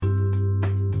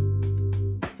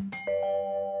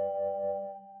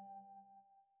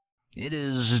It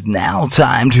is now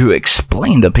time to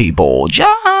explain to people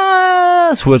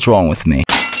just what's wrong with me.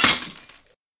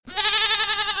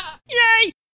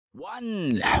 Yay!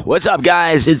 What's up,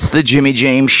 guys? It's the Jimmy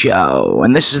James Show,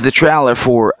 and this is the trailer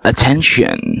for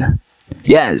Attention.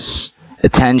 Yes,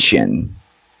 attention.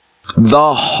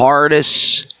 The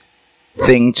hardest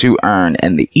thing to earn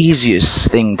and the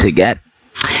easiest thing to get.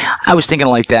 I was thinking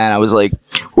like that. I was like,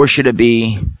 where should it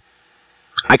be?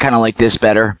 I kind of like this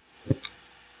better.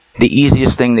 The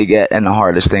easiest thing to get and the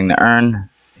hardest thing to earn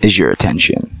is your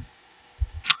attention.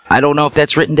 I don't know if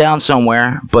that's written down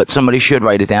somewhere, but somebody should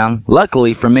write it down.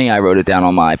 Luckily for me, I wrote it down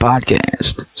on my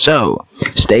podcast. So,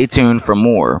 stay tuned for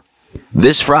more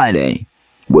this Friday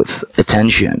with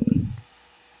Attention.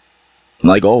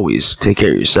 Like always, take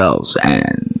care of yourselves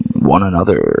and one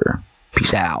another.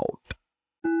 Peace out.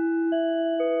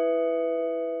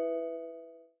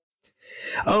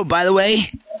 Oh, by the way,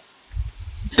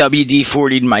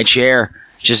 WD-40'd my chair,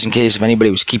 just in case if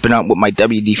anybody was keeping up with my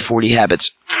WD-40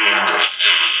 habits.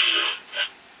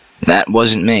 That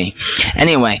wasn't me.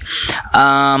 Anyway,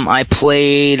 I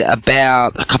played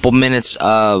about a couple minutes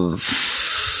of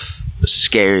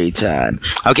Scary Time.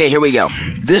 Okay, here we go.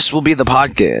 This will be the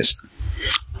podcast.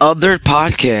 Other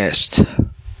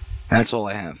podcast. That's all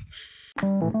I have.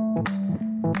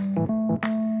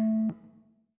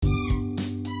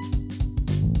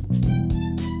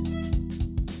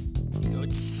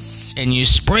 And you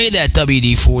spray that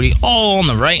WD-40 all on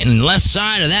the right and left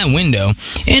side of that window,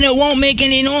 and it won't make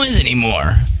any noise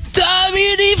anymore.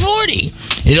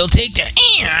 WD-40! It'll take the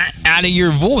air out of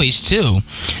your voice, too.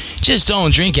 Just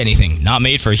don't drink anything. Not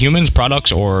made for humans,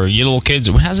 products, or you little kids.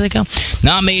 How's it go?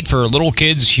 Not made for little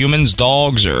kids, humans,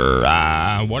 dogs, or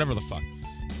whatever the fuck.